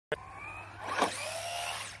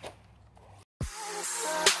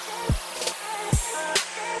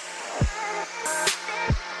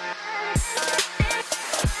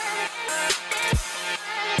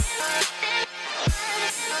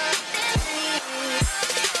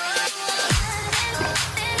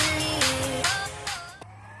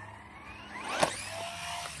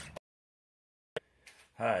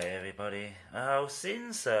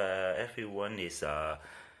Since everyone is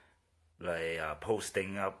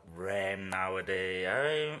posting up RAM nowadays,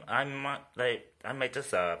 I might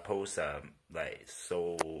just post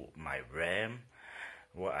show my RAM,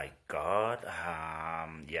 what I got.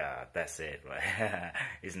 Yeah, that's it, right?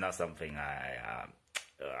 It's not something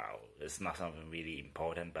it's not something really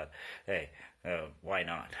important, but hey, why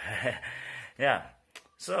not? Yeah.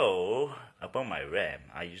 So about my RAM,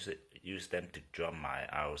 I use them to drum my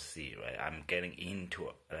RC, right? I'm getting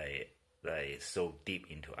into so deep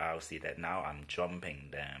into RC that now I'm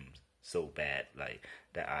jumping them so bad, like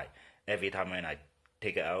that every time when I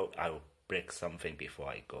take it out, I will break something before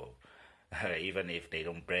I go. Even if they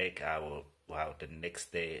don't break, the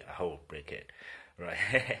next day I will break it,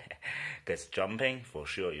 right? Because jumping, for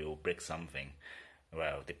sure, you'll break something.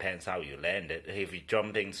 Well, depends how you land it. If you're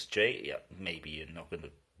jumping straight, yeah, maybe you're not going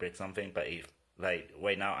to break something. But if, like,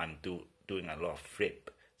 right now I'm doing a lot of flip,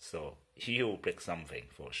 so you'll break something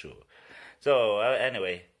for sure. So,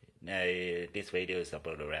 anyway, this video is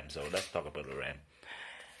about the RAM, so let's talk about the RAM.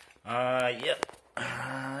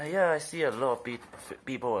 Yeah, I see a lot of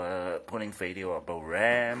people putting video about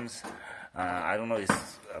RAMs. I don't know,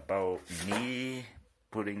 it's about me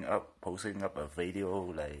posting up a video,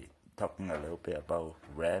 like, talking a little bit about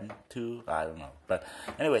RAM too. I don't know, but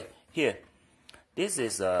anyway, here, this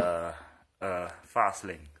is a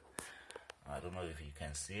Fastlink. I don't know if you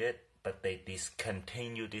can see it, but they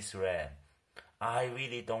discontinued this RAM. I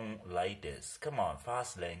really don't like this. Come on,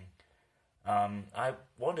 Fastlink. I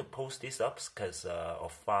want to post this up because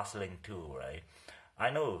of Fastlink too, right? I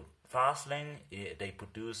know Fastlink, they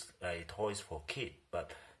produce toys for kids,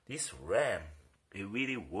 but this RAM, it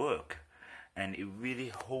really work. And it really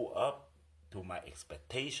hold up to my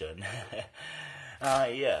expectation.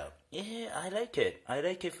 Yeah, I like it. I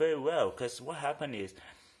like it very well, because what happened is,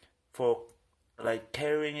 for like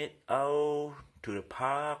carrying it out to the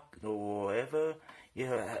park or whatever,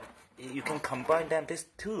 you can combine them this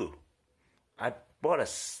too. I bought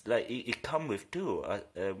it come with two.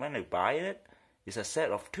 When I buy it, it's a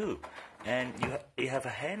set of two, and you have a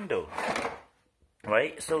handle.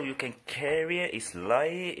 Right, so you can carry it. It's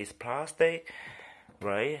light, it's plastic,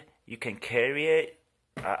 right? You can carry it.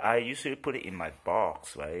 I usually put it in my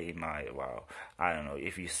box, right? In my, well, I don't know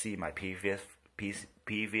if you see my previous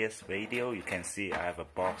video, you can see I have a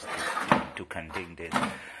box to contain this,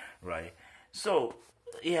 right? So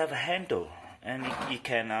you have a handle, and you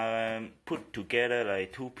can put together,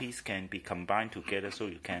 like two pieces can be combined together, so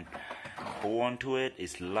you can hold on to it.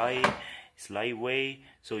 It's light. It's lightweight,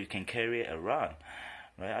 so you can carry it around,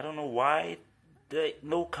 right? I don't know why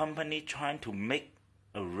no company trying to make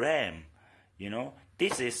a RAM,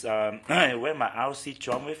 This is when my RC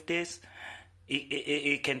drum with this,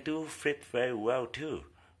 it can do flip very well too,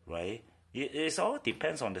 right? It all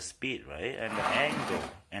depends on the speed, right,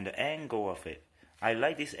 and the angle of it. I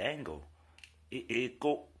like this angle. It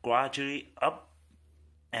go gradually up.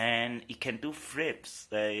 And it can do flips.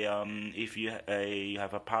 If you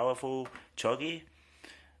have a powerful jockey,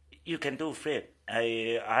 you can do flip.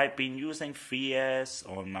 I've been using 3S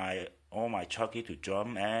on all my jockey to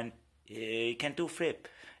drum, and it can do flip.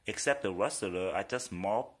 Except the rustler, I just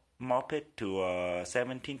mop it to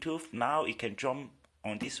 17 tooth. Now it can drum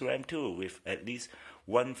on this RAM too with at least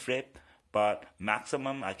one flip, but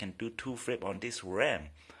maximum I can do 2 flip on this RAM.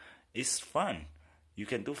 It's fun. You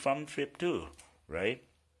can do front flip too, right?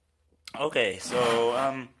 Okay, so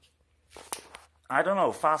I don't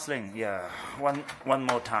know, Fastlink, yeah, one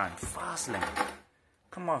more time, Fastlink,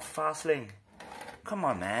 come on, Fastlink, come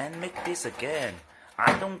on, man, make this again.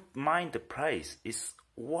 I don't mind the price. It's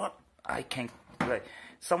what I can, like,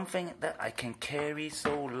 something that I can carry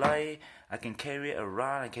so light. I can carry it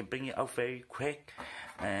around. I can bring it out very quick,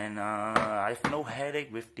 and I have no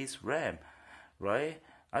headache with this RAM, right?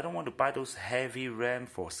 I don't want to buy those heavy RAM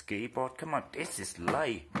for skateboard. Come on, this is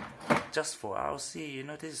light. Just for RC,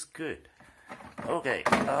 this is good. Okay,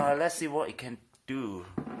 let's see what it can do,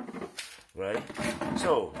 right?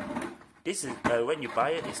 So, this is, when you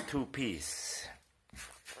buy it, it's 2-piece.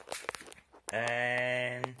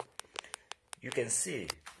 And you can see,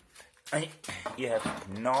 you have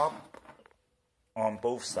knob on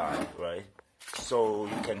both sides, right? So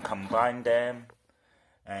you can combine them,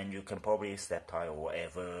 and you can probably step tie or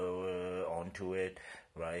whatever onto it,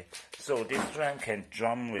 right? So this RAM can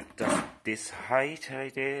drum with just this height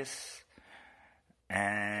like this,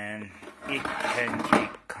 and it can be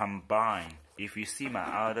combined. If you see my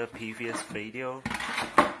other previous video,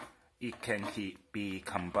 it can be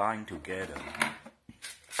combined together.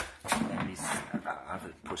 Let me see. I have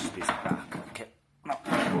to push this back. Okay, no.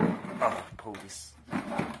 Pull this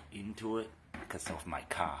into it. because of my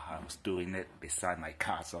car. I was doing it beside my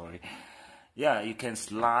car, sorry. Yeah, you can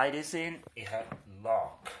slide this in. It have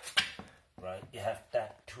lock, right? You have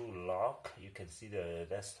that two lock. You can see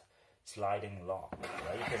that's sliding lock,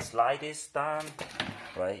 right? You can slide this down,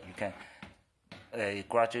 right? You can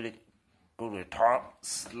gradually go to the top,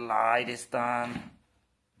 slide this down,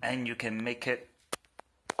 and you can make it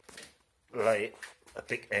like a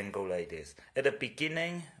big angle like this. At the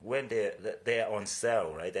beginning, when they're on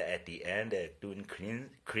sale, right? They're at the end, they're doing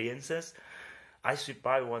clearances. I should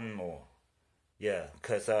buy one more. Yeah,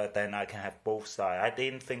 because then I can have both sides. I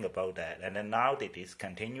didn't think about that. And then now they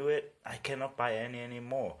discontinue it, I cannot buy any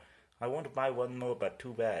anymore. I want to buy one more, but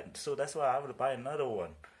too bad. So that's why I will buy another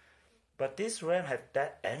one. But this RAM has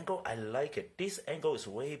that angle, I like it. This angle is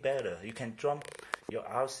way better. You can jump your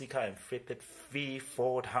RC car and flip it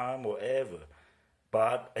 3-4 times, whatever.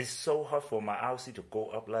 But it's so hard for my RC to go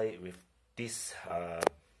up like with this,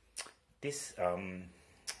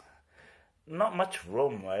 not much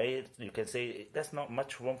room, right? You can say there's not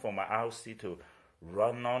much room for my RC to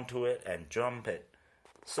run onto it and jump it.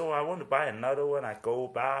 So I want to buy another one. I go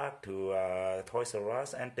back to Toys R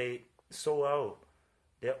Us and they sold out.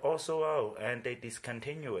 They're all sold out and they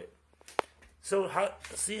discontinue it. So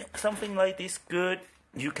see, something like this good.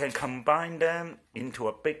 You can combine them into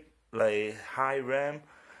a big like high RAM,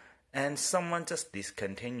 and someone just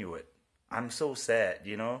discontinue it. I'm so sad,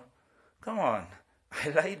 you know. Come on, I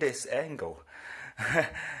like this angle.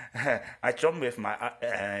 I jump with my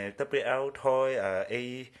WL toy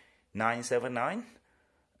A979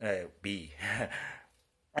 B,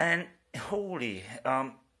 and holy,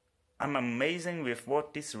 I'm amazing with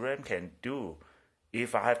what this RAM can do.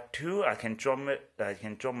 If I have two, I can jump it. I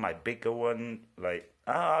can jump my bigger one. Like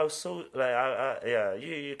yeah,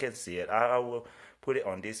 you can see it. I will put it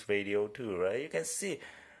on this video too, right? You can see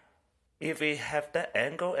if we have that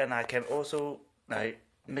angle, and I can also like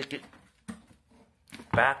make it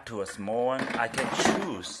back to a small one. I can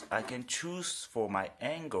choose for my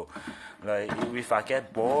angle. Like if I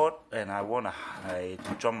get bored and I wanna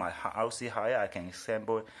to jump my RC higher, I can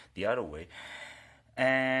assemble it the other way.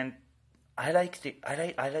 And I like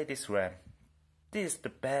this RAM. This is the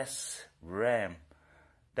best RAM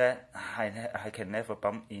that I can never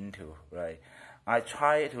bump into, right? I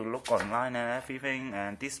try to look online and everything,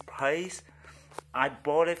 and this price, I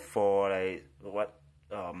bought it for like what?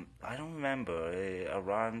 I don't remember,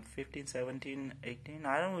 around 15, 17, 18,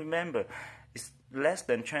 I don't remember. It's less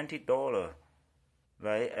than $20,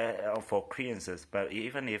 right, for clearances. But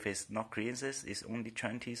even if it's not clearances, it's only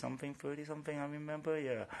 20 something, 30 something, I remember,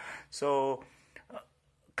 yeah. So,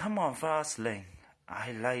 come on, Fastlane.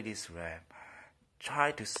 I like this RAM.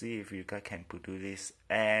 Try to see if you guys can produce this,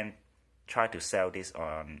 and try to sell this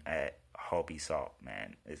on a hobby shop,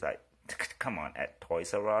 man. It's like, come on, at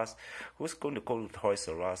Toys R Us, who's going to go to Toys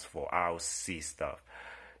R Us for RC stuff?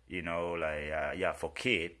 You know, like, yeah, for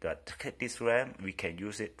kids, but this RAM, we can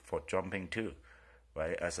use it for jumping too,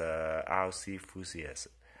 right, as a RC enthusiast,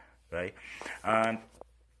 right?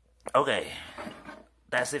 Okay,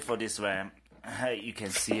 that's it for this RAM. You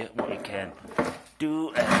can see what it can do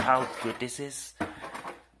and how good this is.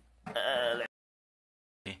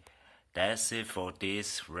 That's it for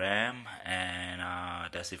this RAM, and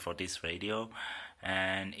that's it for this video.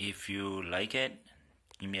 And if you like it,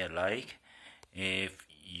 give me a like. If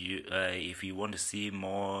you want to see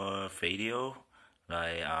more video,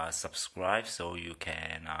 like subscribe so you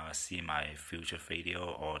can see my future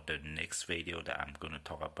video or the next video that I'm gonna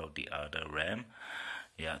talk about the other RAM.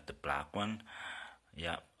 Yeah, the black one.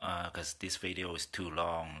 Yeah, because this video is too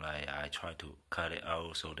long. Like I try to cut it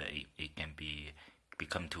out so that it can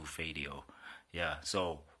become 2 video. Yeah,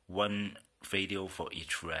 so 1 video for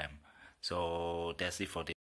each RAM. So that's it for this.